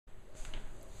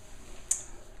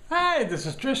Hi, this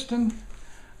is Tristan.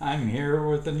 I'm here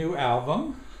with a new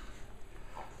album.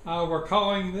 We're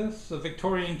calling this a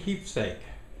Victorian Keepsake.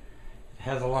 It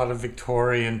has a lot of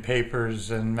Victorian papers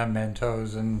and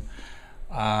mementos and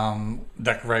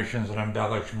decorations and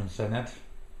embellishments in it.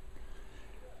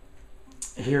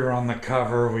 Here on the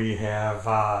cover we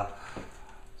have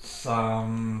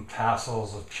some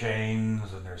tassels of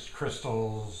chains, and there's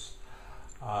crystals,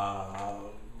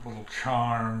 little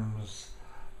charms,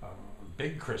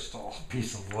 big crystal,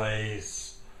 piece of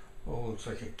lace. Oh, looks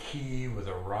like a key with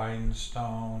a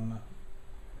rhinestone.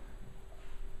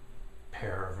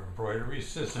 Pair of embroidery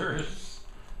scissors.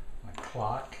 A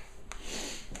clock.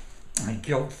 A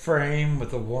gilt frame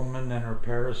with a woman and her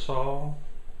parasol.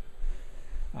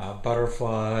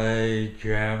 Butterfly,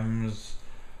 gems,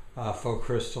 faux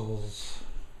crystals,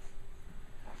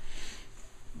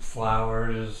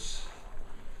 flowers.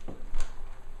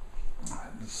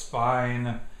 The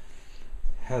spine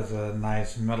has a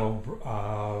nice metal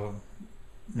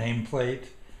nameplate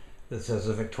that says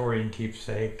a Victorian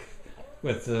Keepsake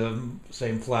with the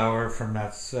same flower from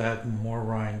that set and more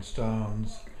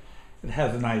rhinestones. It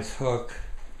has a nice hook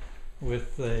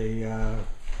with a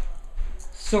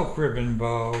silk ribbon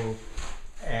bow,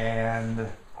 and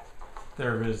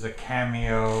there is a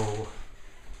cameo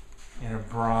in a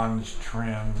bronze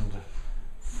trimmed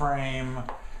frame.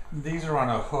 These are on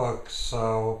a hook,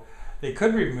 so they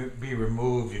could be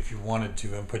removed if you wanted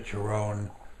to and put your own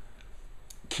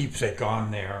keepsake on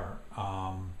there.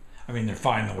 I mean, they're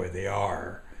fine the way they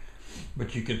are,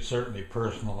 but you could certainly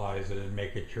personalize it and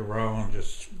make it your own,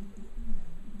 just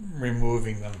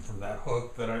removing them from that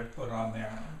hook that I put on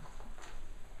there.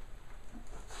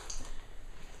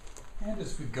 And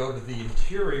as we go to the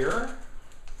interior,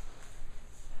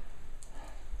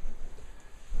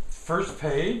 first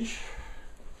page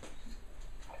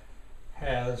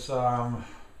has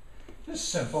just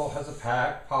simple, has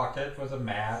a pocket with a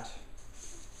mat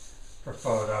for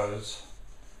photos,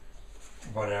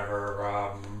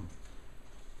 whatever,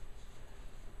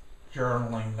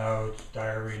 journaling notes,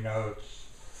 diary notes,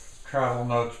 travel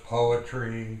notes,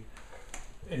 poetry,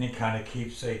 any kind of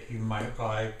keepsake you might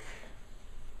like.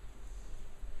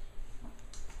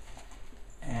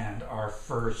 And our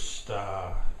first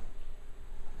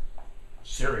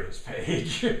serious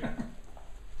page.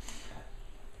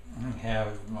 We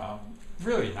have a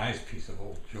really nice piece of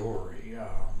old jewelry.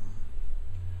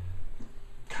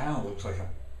 Kind of looks like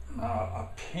a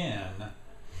pin.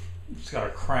 It's got a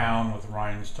crown with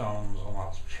rhinestones and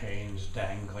lots of chains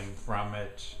dangling from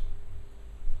it.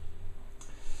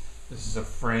 This is a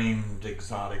framed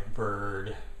exotic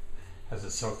bird. Has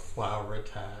a silk flower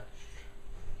attached.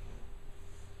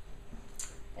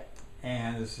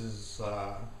 And this is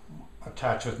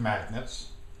attached with magnets,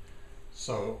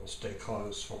 so it will stay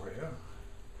closed for you.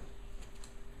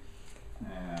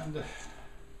 And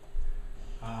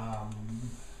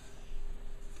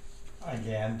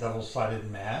again, double-sided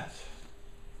mat,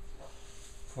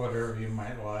 whatever you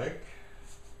might like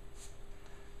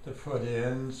to put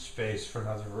in. Space for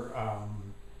another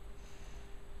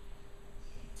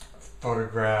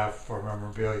photograph or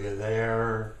memorabilia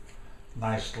there.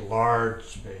 Nice large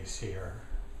space here.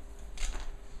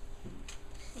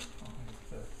 Put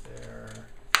that there.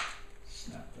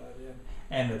 Snap that in.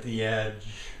 And at the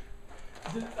edge,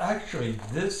 actually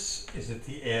this is at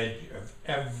the edge of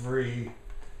every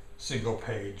single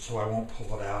page, so I won't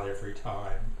pull it out every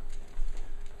time.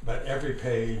 But every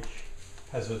page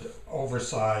has an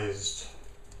oversized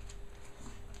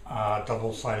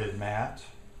double-sided mat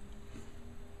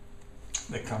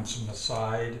that comes from the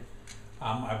side.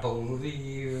 I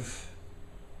believe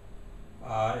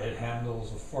it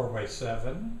handles a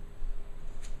 4x7.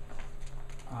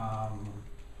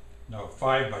 No,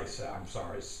 5x7. I'm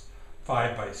sorry,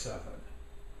 5x7.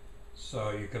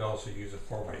 So you could also use a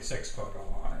 4x6 photo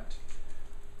on it,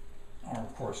 or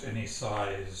of course any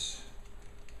size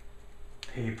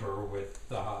paper with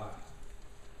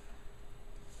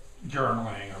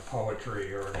journaling or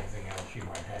poetry or anything else you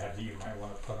might have that you might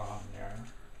want to put on there.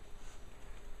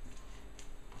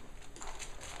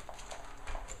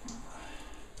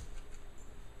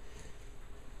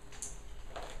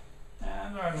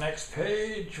 And our next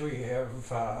page, we have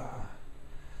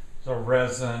the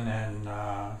resin and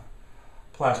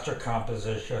plaster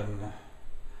composition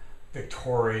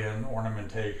Victorian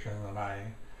ornamentation that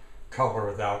I color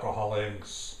with alcohol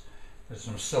inks. There's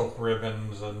some silk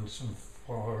ribbons and some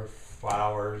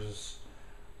flowers.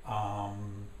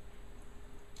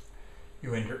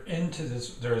 You enter into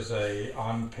this, there's a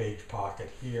on-page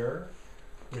pocket here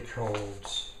which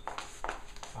holds,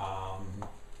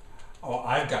 oh,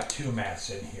 I've got two mats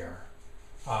in here.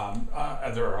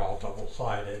 They're all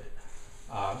double-sided.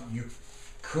 You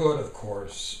could, of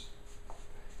course,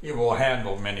 it will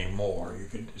handle many more. You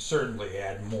could certainly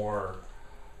add more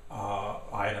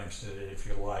items to it if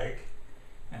you like.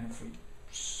 And if we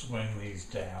swing these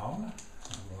down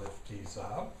and lift these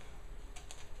up,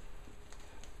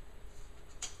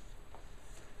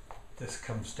 this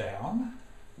comes down.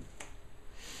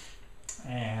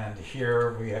 And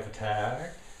here we have a tag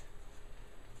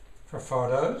for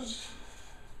photos.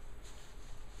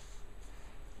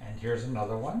 And here's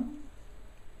another one.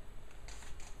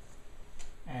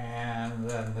 And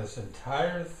then this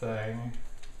entire thing,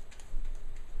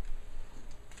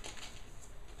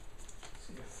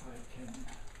 see if I can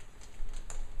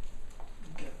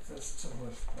get this to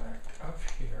lift back up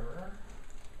here.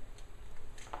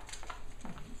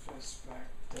 Move this back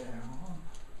down.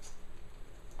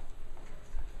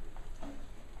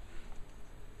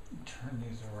 Turn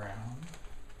these around.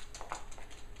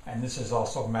 And this is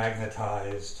also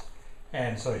magnetized,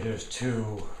 and so here's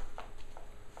two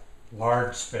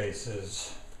large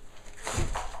spaces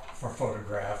for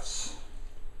photographs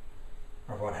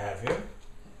or what have you.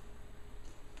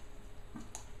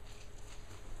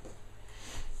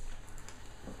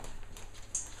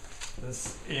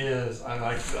 This is, I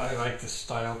like the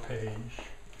style page.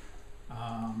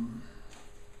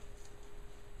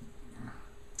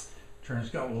 It's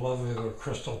got lovely little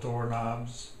crystal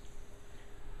doorknobs.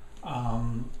 I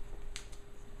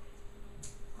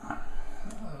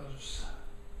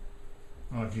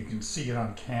don't know if you can see it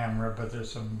on camera, but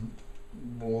there's some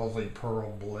lovely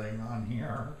pearl bling on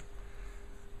here.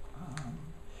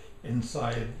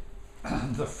 Inside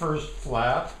the first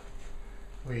flap,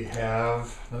 we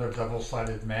have another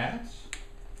double-sided mat,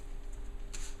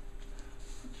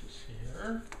 which is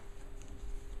here.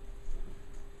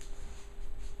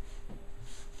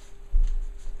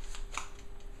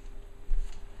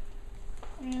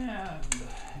 And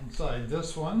inside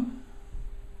this one,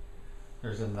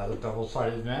 there's another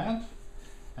double-sided mat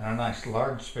and a nice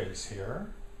large space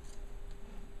here.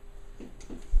 Let's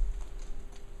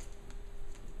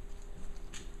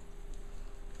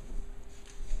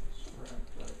wrap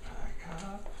that back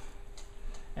up.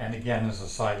 And again, there's a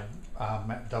side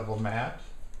double mat.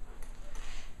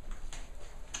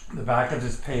 The back of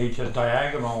this page has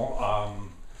diagonal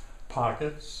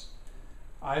pockets.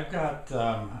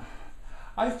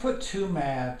 I've put two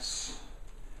mats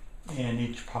in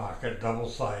each pocket,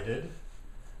 double-sided.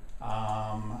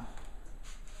 I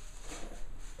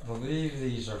believe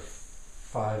these are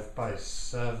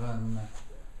 5x7,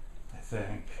 I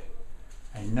think.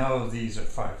 I know these are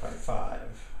 5x5.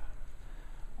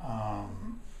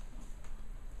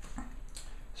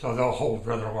 So they'll hold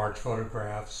rather large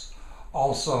photographs.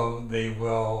 Also, they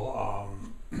will,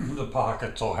 the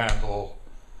pockets will handle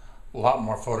a lot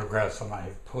more photographs than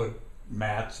I've put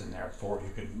mats in there for.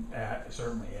 You can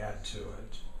certainly add to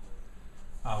it.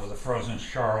 With a frozen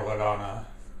Charlotte on a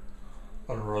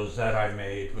little rosette I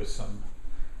made with some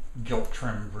gilt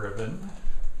trimmed ribbon.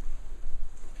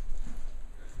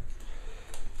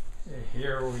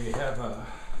 Here we have a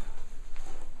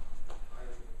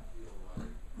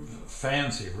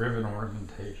fancy ribbon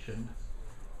ornamentation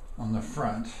on the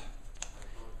front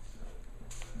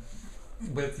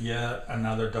with yet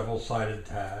another double-sided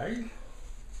tag.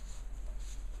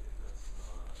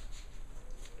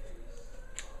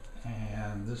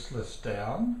 And this lifts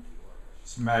down,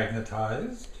 it's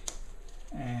magnetized,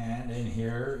 and in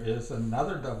here is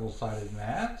another double-sided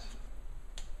mat.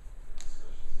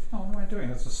 Oh, what am I doing?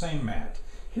 It's the same mat.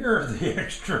 Here are the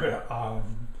extra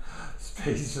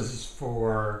spaces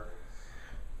for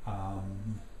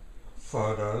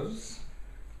photos,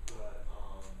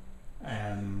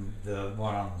 and the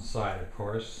one on the side, of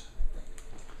course.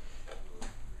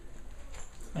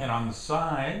 And on the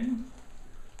side,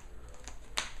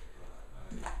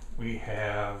 we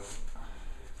have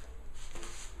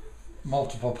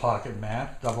multiple pocket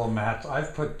mats, double mats.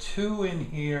 I've put two in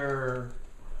here.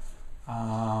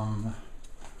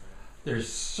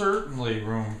 There's certainly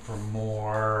room for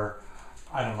more.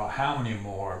 I don't know how many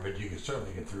more, but you could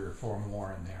certainly get 3 or 4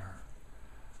 more in there.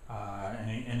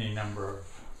 Any number of,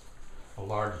 a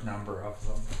large number of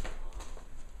them.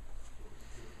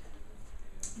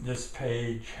 This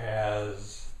page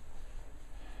has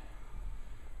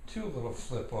 2 little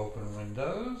flip open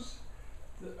windows,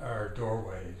 or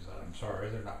doorways, I'm sorry,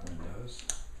 they're not windows,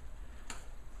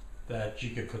 that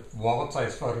you could put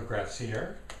wallet-sized photographs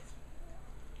here,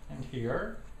 and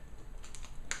here,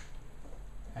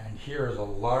 and here is a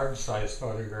large-size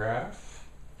photograph,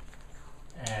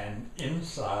 and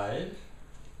inside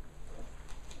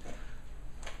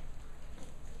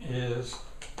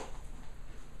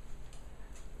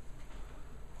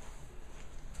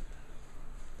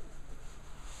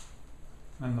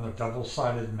Another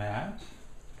double-sided mat.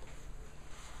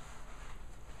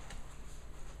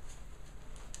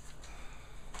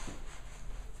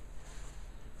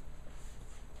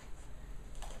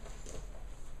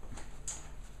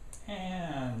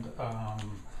 And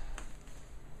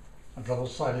a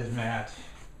double-sided mat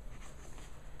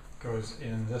goes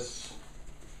in this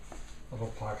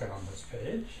little pocket on this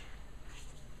page.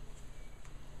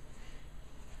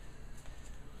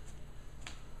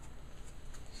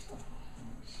 So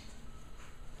let's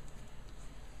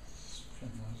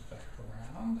spin those back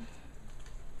around.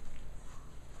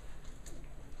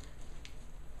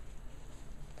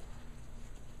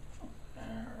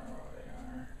 There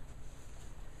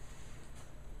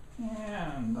we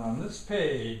are. And on this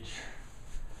page,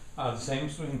 the same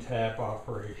swing tab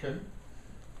operation.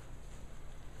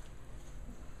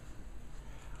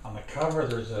 On the cover,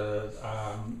 there's a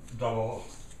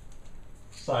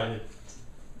double-sided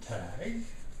tag.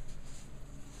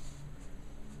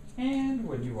 And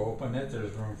when you open it,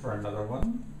 there's room for another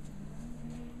one.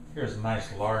 Here's a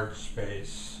nice large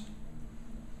space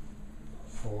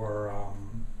for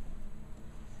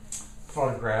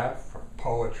photograph or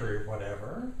poetry,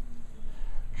 whatever.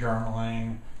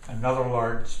 Journaling, another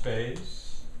large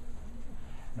space,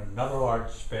 and another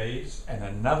large space, and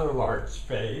another large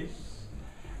space,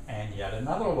 and yet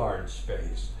another large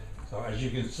space. So as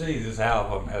you can see, this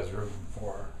album has room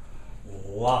for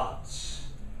lots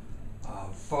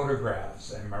of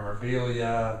photographs and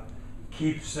memorabilia,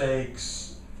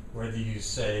 keepsakes, whether you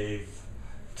save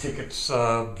ticket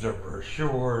stubs or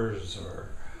brochures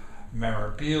or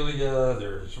memorabilia.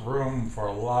 There's room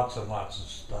for lots and lots of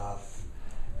stuff.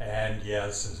 And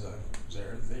yes,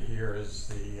 here is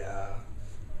the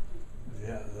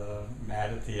mat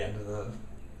at the end of the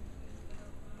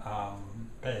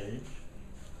page.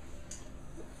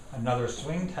 Another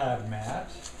swing tab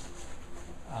mat.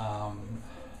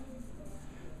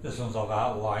 This one's all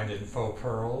outlined in faux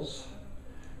pearls.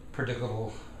 Pretty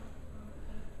little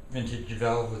vintage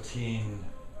velveteen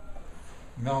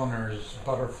milliner's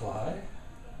butterfly.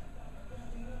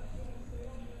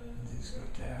 These go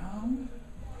down.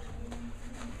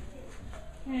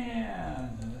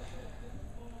 And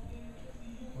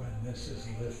when this is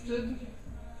lifted,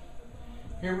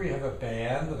 here we have a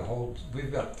band that holds,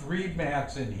 we've got 3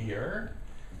 mats in here.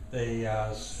 They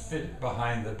fit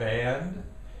behind the band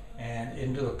and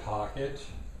into the pocket.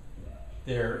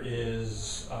 There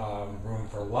is room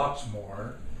for lots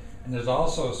more. And there's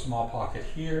also a small pocket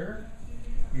here.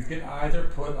 You can either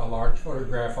put a large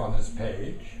photograph on this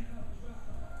page,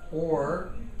 or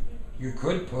you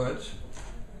could put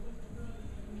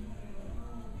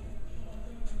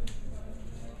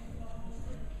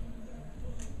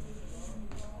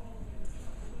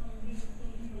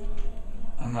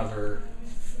another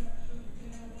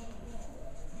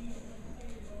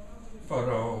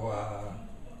photo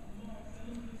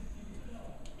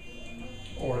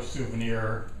or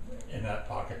souvenir in that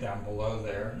pocket down below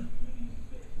there.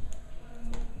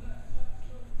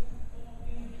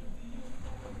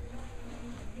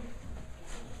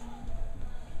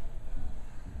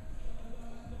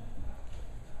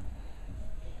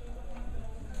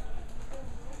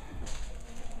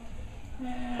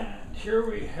 And here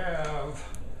we have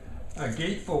a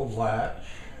gatefold latch,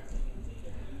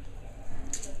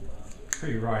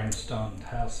 tree rhinestone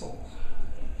tassel,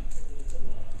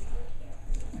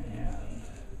 and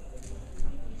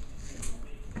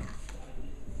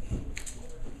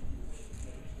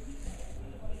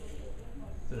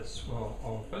this will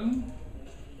open,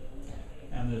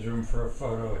 and there's room for a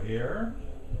photo here,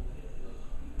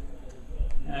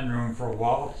 and room for a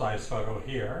wallet-size photo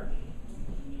here.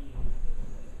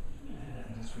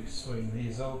 We swing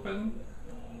these open.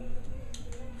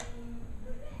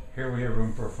 Here we have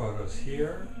room for photos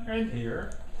here and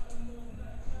here.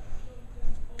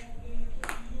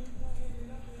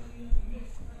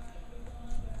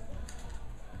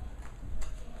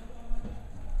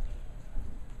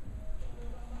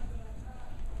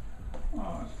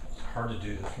 Oh, it's hard to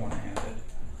do this one-handed.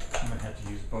 I'm going to have to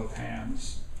use both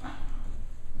hands.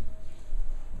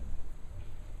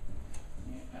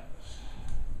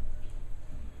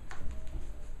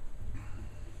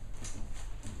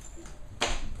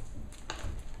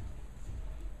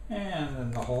 And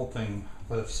then the whole thing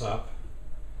lifts up.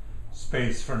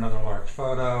 Space for another large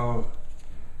photo.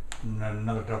 And then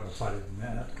another double-sided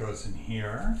mat goes in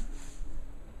here.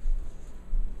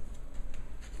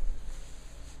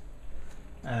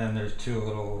 And then there's 2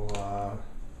 little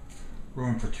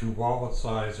room for 2 wallet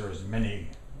size, or as many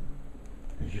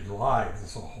as you'd like.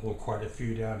 This will hold quite a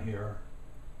few down here.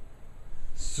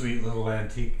 Sweet little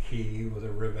antique key with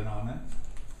a ribbon on it.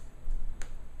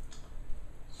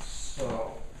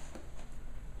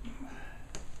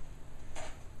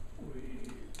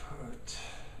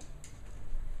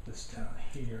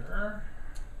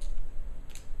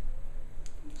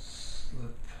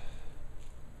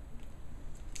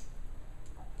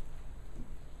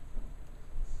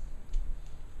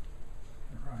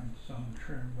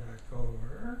 turn back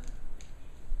over.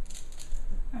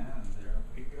 And there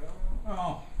we go.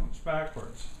 Oh, it's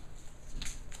backwards.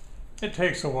 It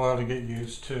takes a while to get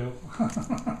used to.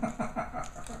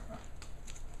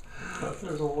 But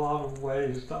there's a lot of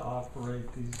ways to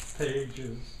operate these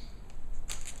pages.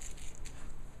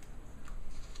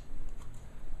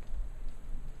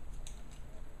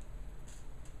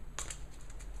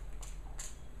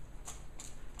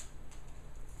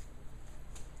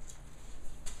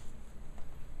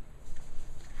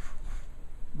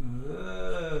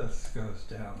 This goes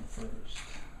down first.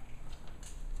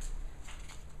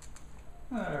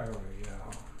 There we go.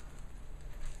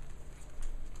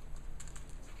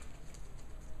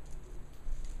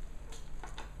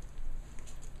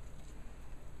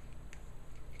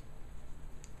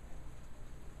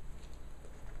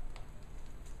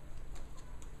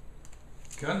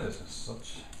 Goodness,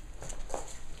 it's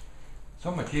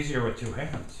so much easier with two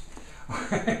hands.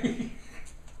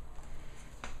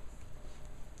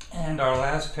 And our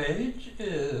last page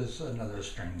is another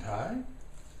string tie.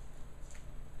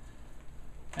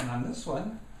 And on this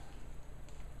one,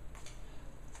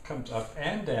 it comes up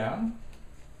and down.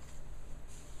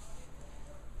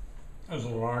 There's a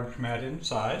large mat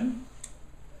inside.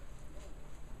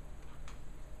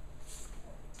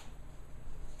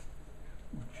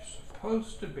 Which is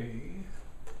supposed to be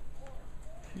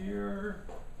here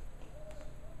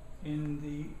in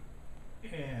the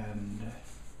end.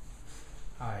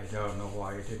 I don't know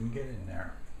why it didn't get in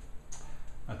there,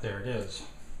 but there it is.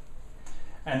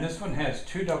 And this one has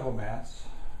two double mats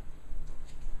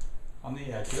on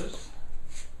the edges.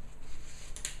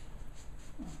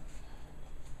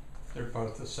 They're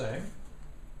both the same.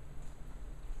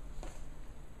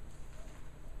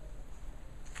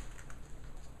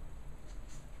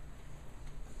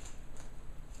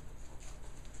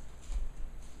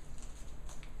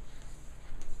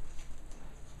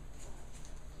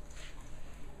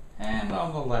 And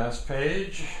on the last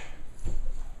page,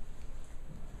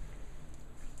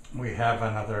 we have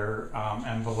another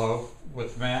envelope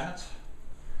with mat.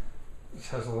 This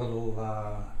has a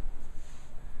little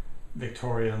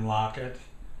Victorian locket,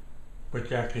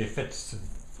 which actually fits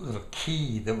the little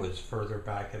key that was further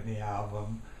back in the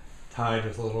album, tied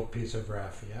with a little piece of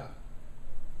raffia.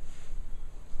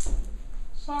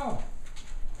 So,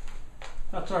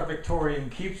 that's our Victorian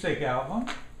Keepsake album.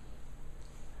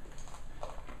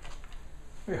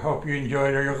 We hope you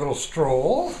enjoyed our little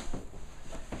stroll.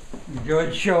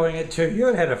 Enjoyed showing it to you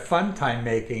and had a fun time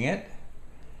making it.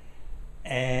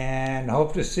 And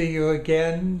hope to see you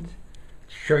again,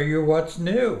 show you what's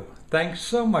new. Thanks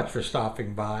so much for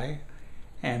stopping by,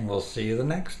 and we'll see you the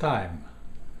next time.